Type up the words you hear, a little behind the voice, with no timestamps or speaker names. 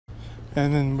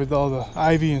And then with all the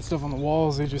ivy and stuff on the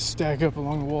walls, they just stack up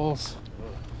along the walls.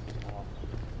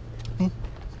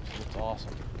 That's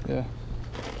awesome. Yeah.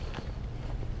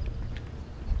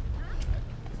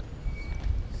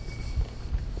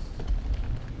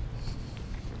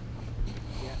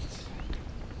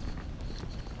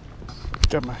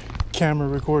 Got my camera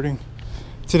recording.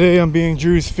 Today I'm being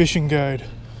Drew's fishing guide.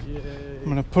 Yay. I'm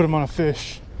gonna put him on a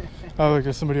fish. Oh, look,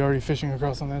 there's somebody already fishing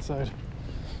across on that side.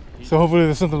 So hopefully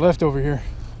there's something left over here.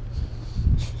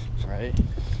 Right.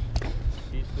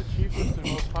 He's the cheapest and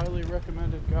most highly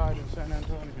recommended guide in San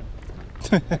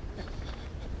Antonio.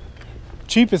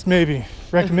 Cheapest maybe.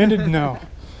 Recommended? No.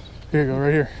 Here you go,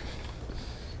 right here.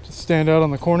 Just stand out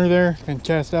on the corner there and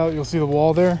cast out. You'll see the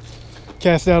wall there.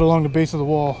 Cast out along the base of the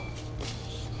wall.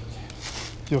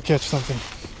 You'll catch something.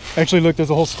 Actually, look, there's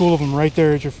a whole school of them right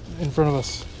there at in front of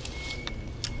us.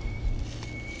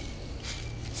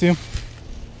 See them?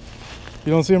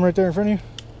 You don't see them right there in front of you?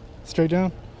 Straight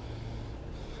down?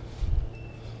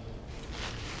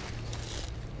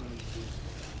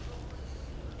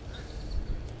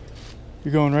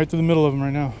 You're going right to the middle of them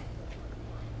right now.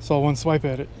 Saw one swipe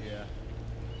at it. Yeah.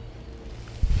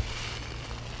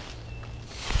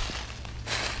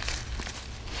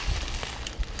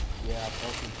 Yeah,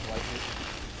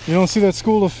 You don't see that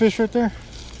school of fish right there?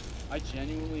 I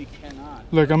genuinely cannot.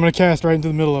 Look, I'm gonna cast right into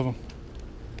the middle of them.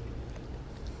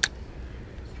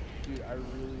 Dude, I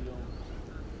really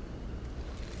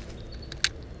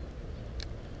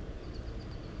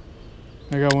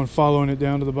don't. I got one following it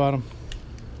down to the bottom.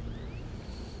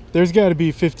 There's got to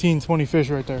be 15, 20 fish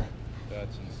right there.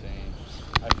 That's insane.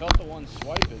 I felt the one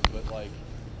swipe it, but like...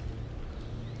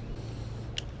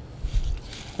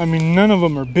 I mean, none of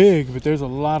them are big, but there's a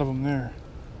lot of them there.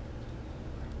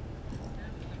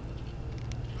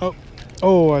 Oh,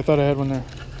 oh! I thought I had one there.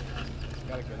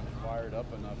 Gotta get them fired up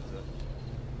enough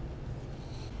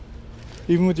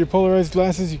to... Even with your polarized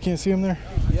glasses, you can't see them there?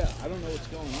 Yeah, I don't know what's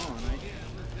going on.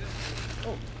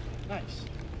 Oh, nice.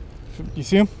 You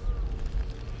see them?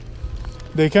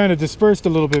 They kind of dispersed a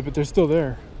little bit, but they're still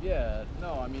there. Yeah,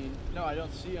 no, I mean, no, I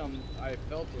don't see them. I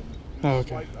felt them. Oh, okay.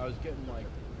 Swiped, I was getting like,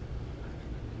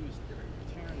 he was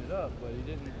tearing it up, but he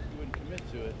wouldn't commit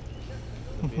to it.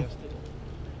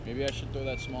 Maybe I should throw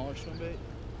that smaller swim bait?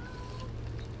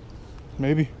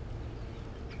 Maybe.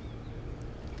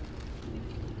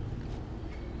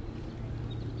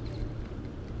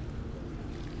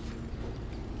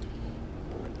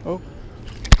 Oh.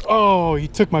 Oh, he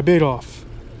took my bait off.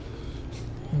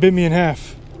 Bit me in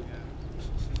half.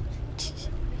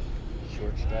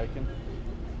 Short striking?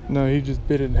 No, he just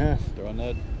bit it in half. Throwing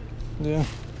that? Yeah.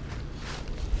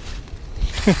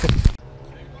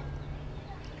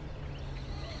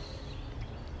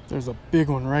 There's a big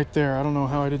one right there. I don't know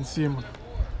how I didn't see him.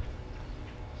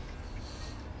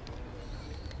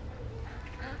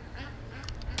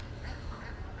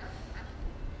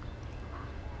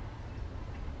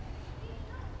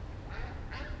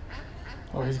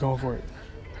 Oh, he's going for it.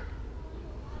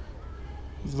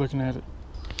 He's looking at it.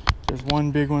 There's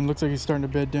one big one. Looks like he's starting to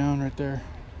bed down right there.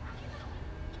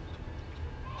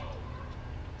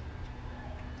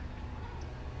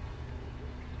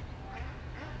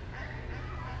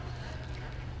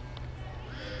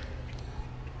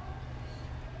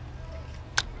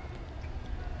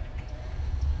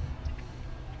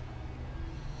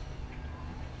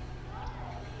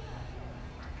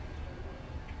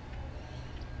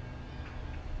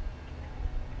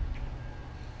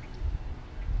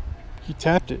 He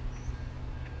tapped it.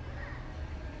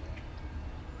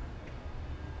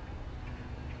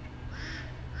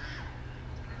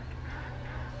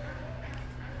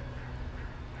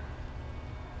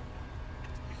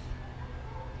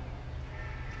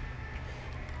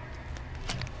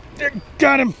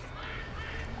 Got him.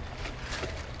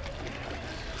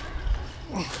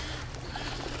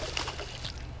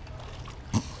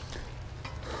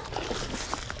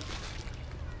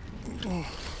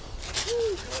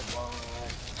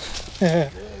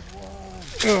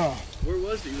 Where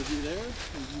was he? Was he there?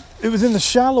 It was in the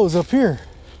shallows up here.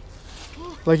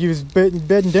 Like he was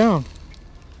bedding down.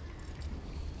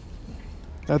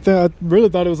 I really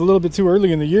thought it was a little bit too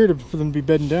early in the year for them to be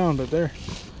bedding down, but there.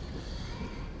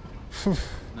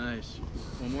 Nice.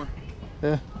 One more?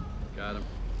 Yeah. Got him.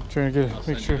 Trying to I'll make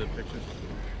send sure. you the picture.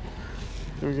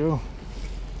 There we go.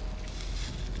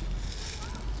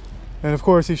 And of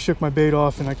course he shook my bait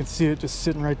off and I can see it just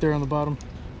sitting right there on the bottom.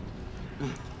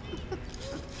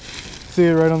 See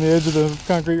it right on the edge of the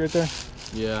concrete right there?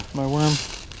 Yeah. My worm.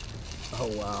 Oh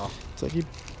wow. It's like, you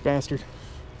bastard.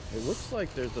 It looks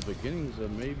like there's the beginnings of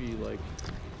maybe like...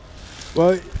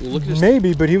 Well, Look at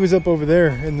maybe, but he was up over there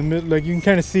in the middle. Like you can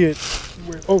kind of see it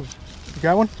Oh, you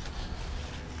got one?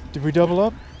 Did we double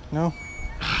up? No?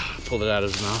 Pulled it out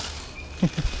of his mouth.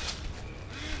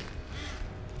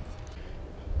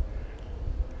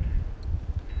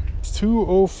 It's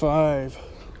 205.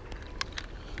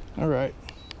 All right.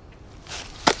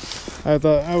 I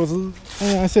thought I was,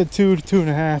 I said 2 to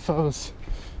 2.5. I was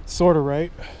sort of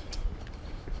right.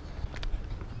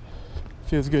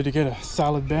 Feels good to get a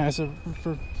solid bass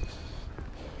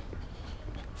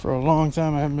for a long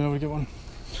time. I haven't been able to get one.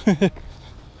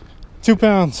 2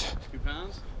 pounds. 2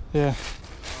 pounds? Yeah.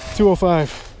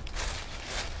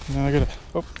 205. Now I gotta.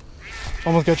 Oh,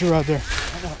 almost got your rod there.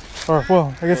 Or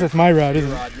well, I guess that's my rod,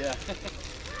 isn't it? Rod, yeah.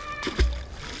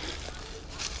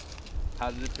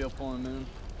 How did it feel pulling him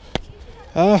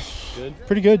in? Good.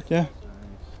 Pretty good, yeah.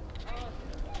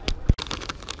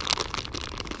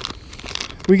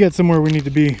 We got somewhere we need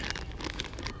to be.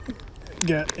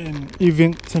 Got an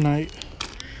event tonight,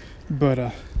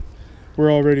 but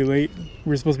we're already late.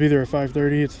 We were supposed to be there at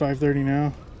 5:30. It's 5:30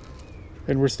 now,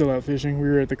 and we're still out fishing. We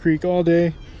were at the creek all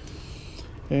day,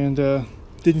 and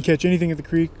didn't catch anything at the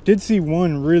creek. Did see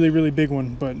one really big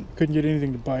one, but couldn't get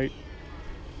anything to bite.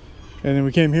 And then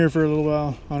we came here for a little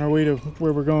while on our way to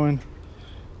where we're going,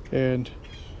 and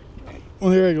well,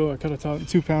 there I go. I caught a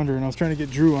 2-pounder, and I was trying to get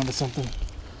Drew onto something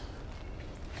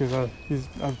because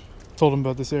I've told him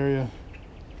about this area.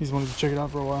 He's wanted to check it out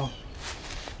for a while.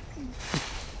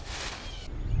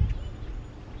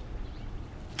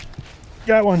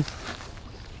 Got one.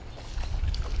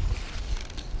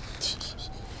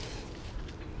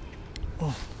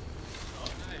 Oh.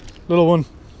 Little one.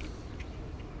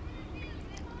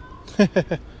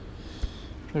 There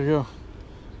you go.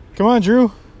 Come on, Drew.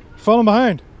 You're falling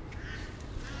behind.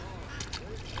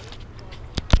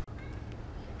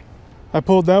 I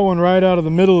pulled that one right out of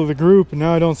the middle of the group, and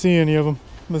now I don't see any of them.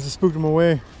 Must have spooked them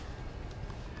away.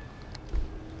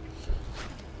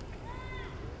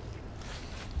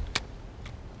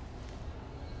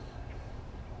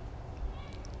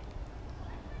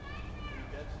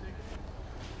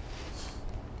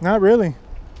 Not really.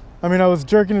 I mean, I was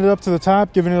jerking it up to the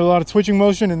top, giving it a lot of twitching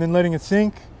motion, and then letting it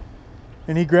sink.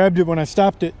 And he grabbed it when I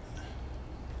stopped it.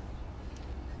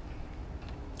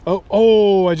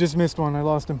 Oh, I just missed one. I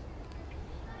lost him.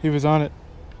 He was on it.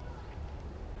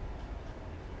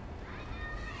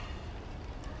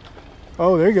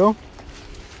 Oh, there you go.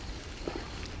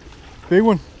 Big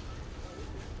one.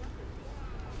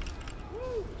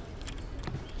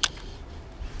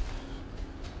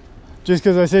 Just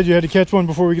because I said you had to catch one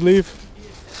before we could leave?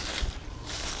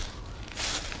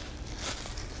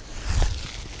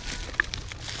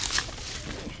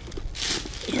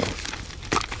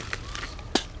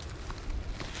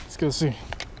 Let's go see.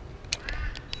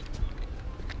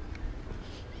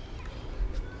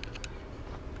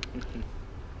 I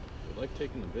like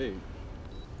taking the bait.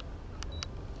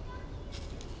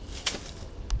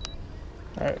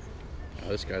 Alright. Oh,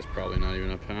 this guy's probably not even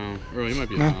a pound. Or he might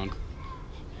be a No. pound.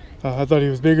 I thought he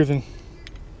was bigger than.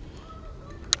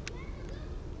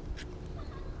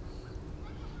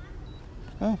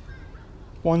 Oh,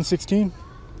 116.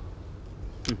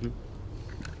 Mm-hmm.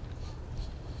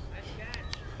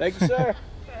 Thank you, sir.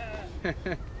 You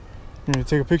want me to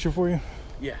take a picture for you?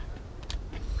 Yeah.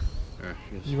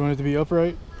 You want it to be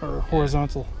upright or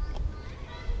horizontal?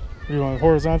 Do you want it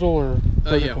horizontal or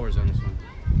vertical? Yeah, horizontal one.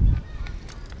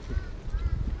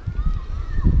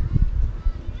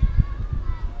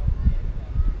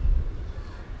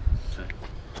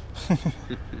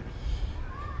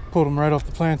 Pulled him right off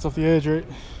the plants, off the edge, right?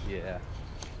 Yeah.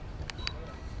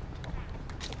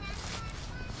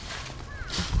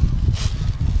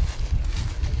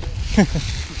 Alright,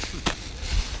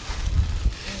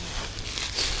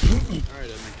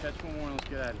 Edmund, catch one more and let's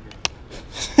get out of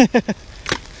here.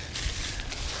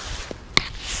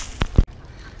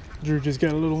 Drew just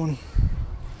got a little one.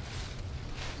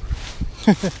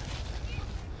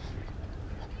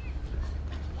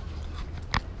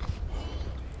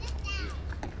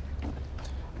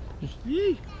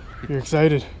 Yee. You're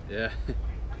excited? Yeah.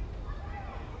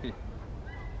 It's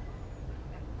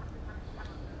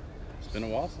been a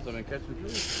while since I've been catching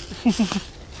fish.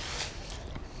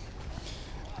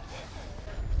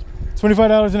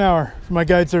 $25 an hour for my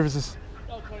guide services.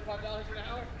 Oh, $25 an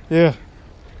hour? Yeah.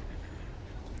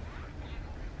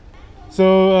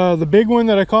 So the big one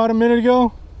that I caught a minute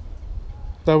ago,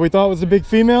 that we thought was the big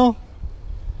female,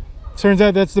 turns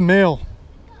out that's the male.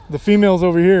 The female's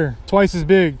over here, twice as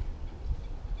big.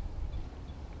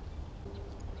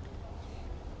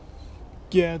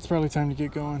 Yeah, it's probably time to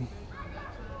get going.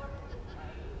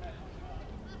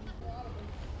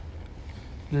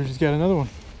 Drew just got another one.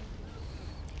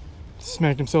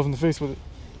 Smacked himself in the face with it.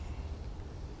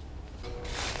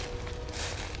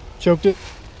 Choked it,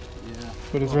 Yeah.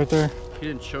 but it's right there. He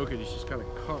didn't choke it, he's just got it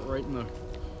caught right in the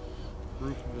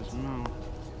roof of his mouth.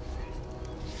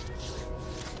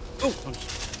 Oh!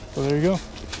 So there you go.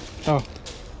 Oh,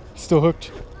 still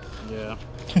hooked. Yeah.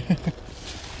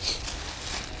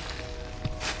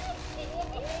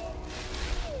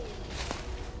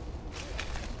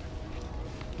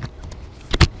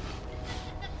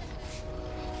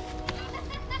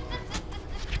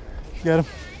 Got him.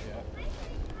 Yeah.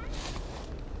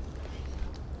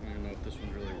 I don't know if this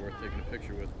one's really worth taking a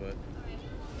picture with, but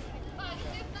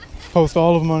Post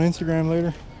all of them on Instagram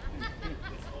later.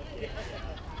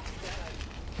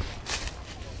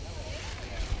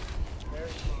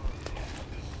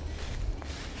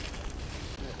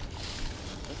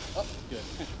 oh, good.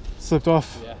 Slipped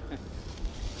off. Yeah.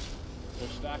 They're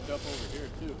stacked up over here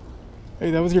too.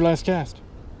 Hey, that was your last cast.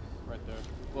 Right there.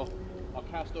 Well, I'll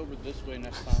cast over this way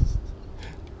next time.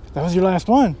 That was your last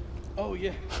one. Oh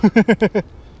yeah.